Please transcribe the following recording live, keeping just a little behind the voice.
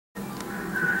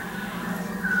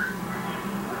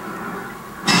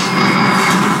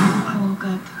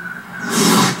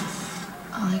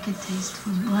could taste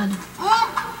blood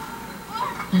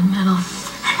and metal.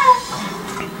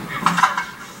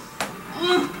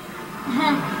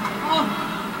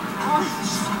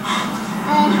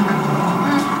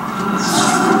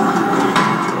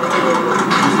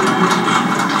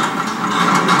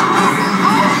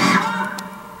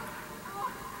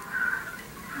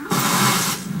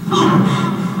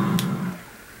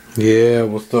 Yeah,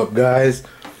 what's up, guys?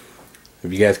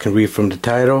 If you guys can read from the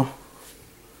title,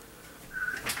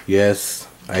 yes,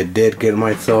 I did get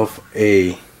myself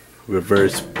a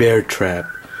reverse bear trap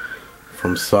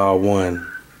from Saw 1.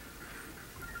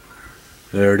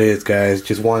 There it is, guys.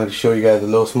 Just wanted to show you guys a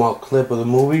little small clip of the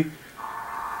movie,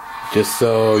 just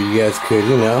so you guys could,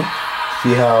 you know,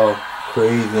 see how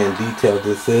crazy and detailed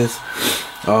this is.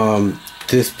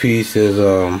 This piece is,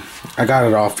 I got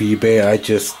it off eBay.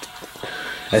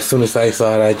 As soon as I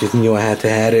saw it, I just knew I had to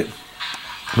have it.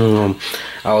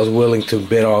 I was willing to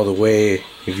bid all the way.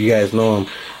 If you guys know him,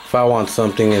 if I want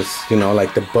something, it's, you know,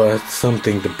 like the bust,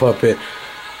 something, the puppet,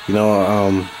 you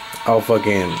know, I'll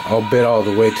bid all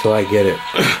the way till I get it.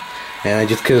 And I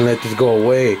just couldn't let this go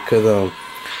away, cause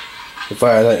if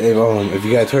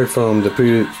you guys heard from the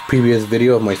previous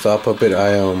video of my saw puppet,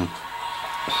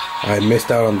 I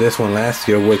missed out on this one last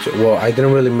year, which, well, I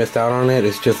didn't really miss out on it.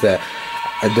 It's just that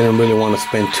I didn't really want to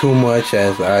spend too much,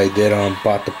 as I did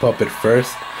bought the puppet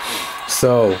first.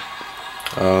 So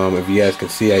if you guys can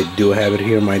see, I do have it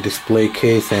here in my display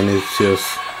case, and it's just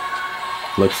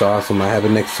looks awesome. I have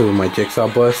it next to my jigsaw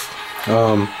bust.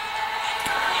 I'm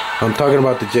talking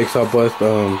about the jigsaw bust.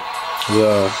 Oh,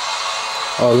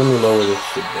 let me lower this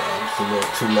shit down. It's a little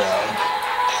too loud.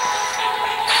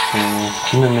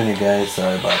 Give me a minute, guys.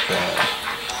 Sorry about that.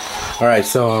 Alright,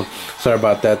 so sorry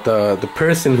about that. The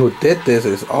person who did this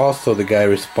is also the guy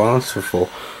responsible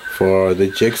for the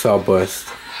jigsaw bust.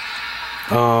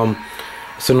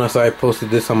 As soon as I posted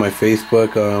this on my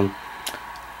Facebook,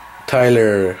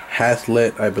 Tyler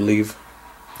Haslett, I believe,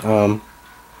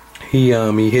 he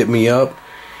hit me up.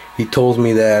 He told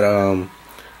me that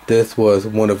this was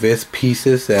one of his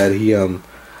pieces that he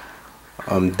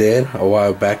did a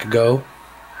while back ago.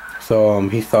 So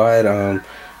he saw it.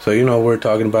 So, you know, we're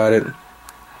talking about it.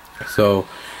 So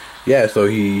yeah, so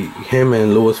him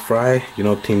and Louis Fry, you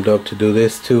know, teamed up to do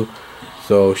this too.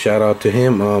 So shout out to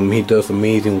him. He does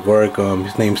amazing work.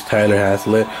 His name's Tyler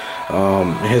Haslett.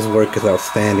 His work is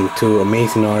outstanding too.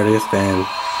 Amazing artist and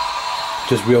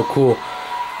just real cool.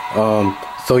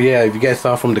 So yeah, if you guys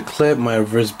saw from the clip, my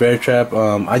reverse bear trap,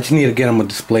 I just need to get him a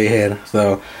display head.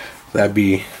 So that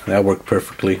worked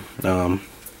perfectly.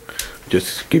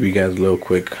 Just give you guys a little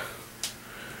quick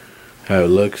how it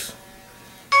looks,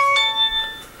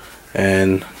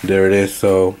 and there it is.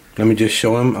 So let me just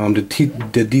show him. The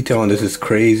detail on this is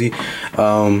crazy.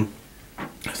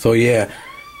 So yeah,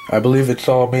 I believe it's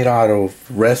all made out of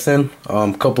resin,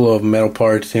 a couple of metal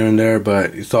parts here and there,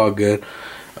 but it's all good.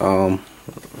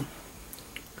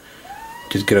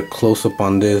 Just get a close-up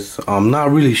on this. I'm not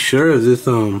really sure if this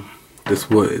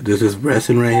this is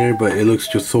resin right here, but it looks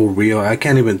just so real. I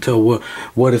can't even tell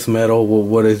what is metal,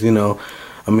 what is, you know,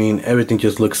 I mean, everything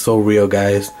just looks so real,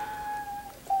 guys.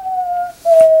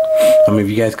 I mean, if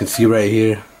you guys can see right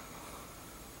here,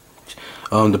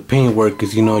 the paintwork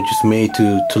is, you know, just made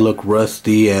to look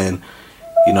rusty and,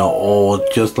 you know, old,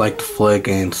 just like the flick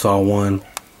and Saw 1.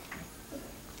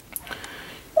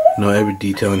 You know, every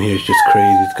detail in here is just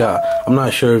crazy. It's got, I'm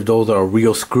not sure if those are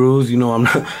real screws, you know,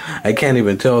 I can't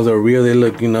even tell if they're real. They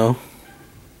look, you know,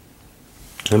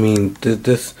 I mean,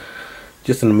 this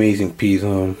just an amazing piece.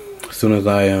 As soon as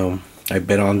I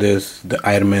bet on this, the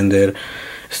item ended,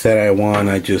 said I won,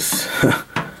 I just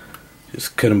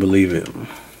just couldn't believe it.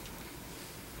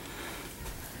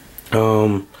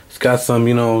 It's got some,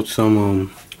 you know,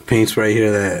 some paints right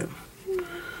here that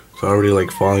it's already like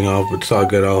falling off, but it's all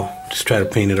good. I'll just try to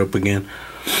paint it up again.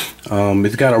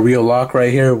 It's got a real lock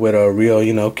right here with a real,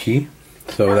 you know, key,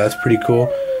 so that's pretty cool.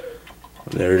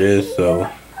 There it is. So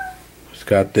it's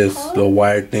got this little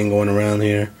wire thing going around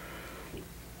here.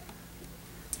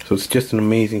 So it's just an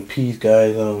amazing piece,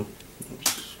 guys.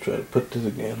 Let's try to put this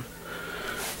again.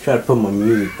 Try to put my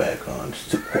music back on. It's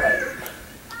too quiet.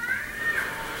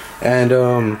 And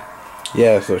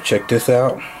yeah, so check this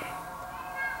out.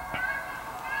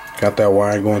 Got that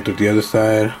wire going through the other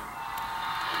side.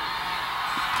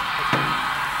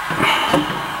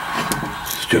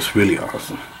 It's just really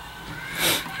awesome.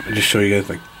 I'll just show you guys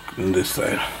like on this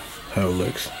side how it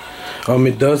looks.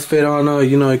 It does fit on,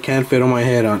 you know, it can fit on my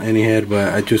head, on any head,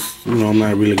 but I just, you know, I'm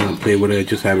not really gonna play with it. I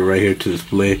just have it right here to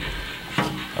display.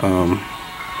 Let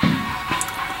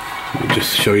me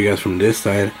just show you guys from this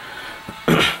side.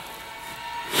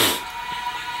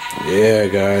 Yeah,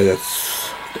 guys,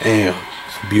 that's damn.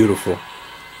 It's beautiful.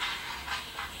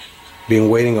 Been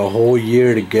waiting a whole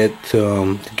year to get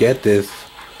this.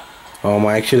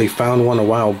 I actually found one a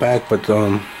while back, but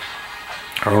I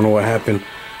don't know what happened.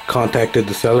 Contacted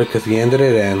the seller because he ended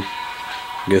it, and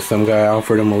I guess some guy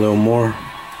offered him a little more.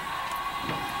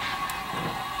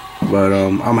 But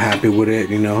I'm happy with it,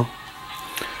 you know.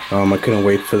 I couldn't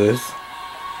wait for this.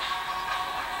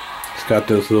 It's got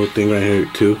this little thing right here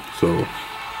too, so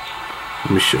let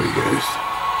me show you guys.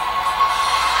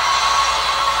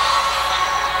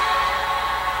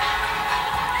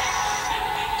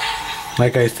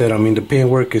 Like I said, I mean, the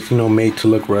paintwork is, you know, made to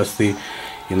look rusty,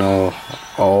 you know,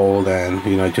 old, and,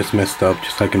 you know, just messed up,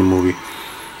 just like in the movie.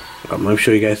 Let me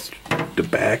show you guys the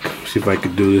back. See if I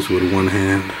could do this with one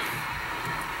hand.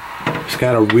 It's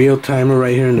got a real timer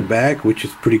right here in the back, which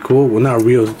is pretty cool. Well, not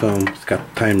real, it's got a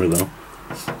timer though.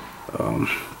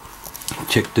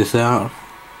 Check this out.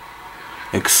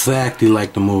 Exactly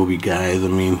like the movie, guys. I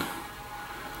mean,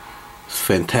 it's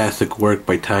fantastic work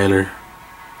by Tyler.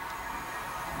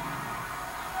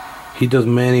 He does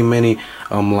many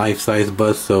life-size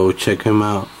busts, so check him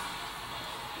out.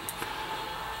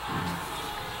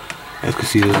 As you can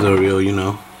see, this is a real, you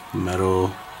know,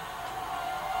 metal.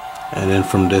 And then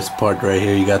from this part right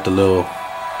here, you got the little,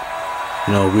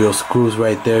 you know, real screws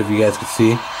right there, if you guys can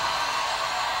see.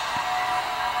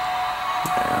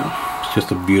 Yeah, it's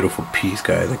just a beautiful piece,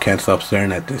 guys. I can't stop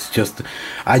staring at this.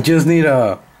 I just need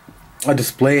a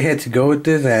display head to go with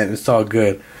this, and it's all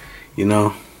good, you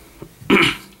know.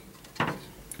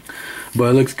 But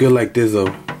it looks good like this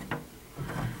though.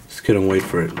 Just couldn't wait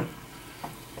for it.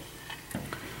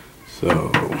 So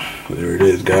there it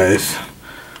is, guys.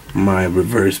 My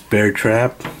reverse bear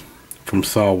trap from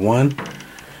Saw 1.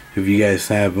 If you guys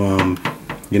have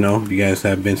you know, if you guys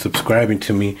have been subscribing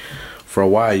to me for a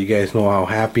while, you guys know how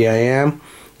happy I am.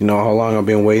 You know how long I've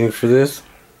been waiting for this.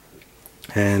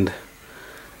 And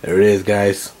there it is,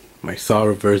 guys. My Saw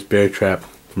reverse bear trap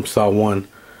from Saw 1.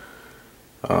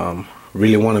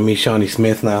 Really want to meet Shawnee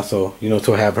Smith now, so, you know,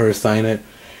 to have her sign it.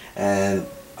 And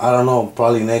I don't know,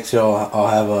 probably next year I'll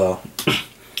have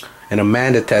an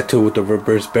Amanda tattoo with the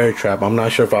reverse bear trap. I'm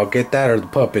not sure if I'll get that or the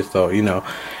puppet, so, you know,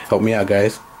 help me out,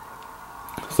 guys.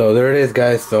 So there it is,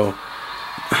 guys. So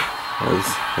there's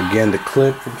again the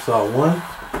clip from Saw 1.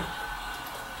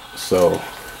 So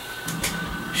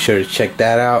sure to check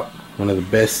that out. One of the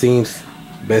best scenes,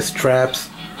 best traps,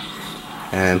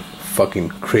 and fucking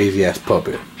crazy ass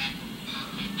puppet.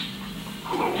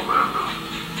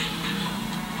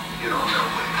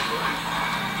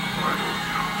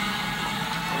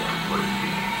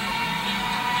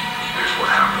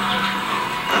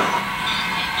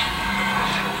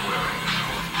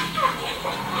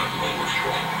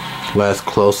 Last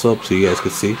close up so you guys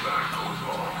can see.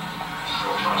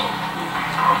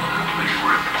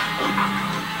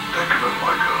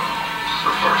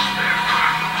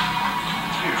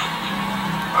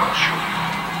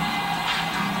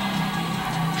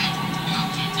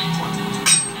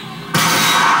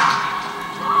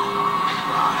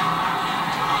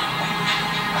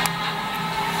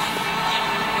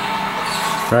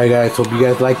 Alright guys, hope you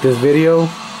guys like this video,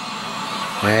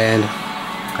 and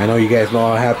I know you guys know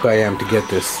how happy I am to get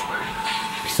this.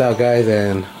 Peace out, guys,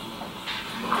 and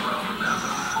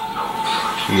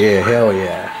yeah, hell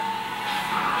yeah.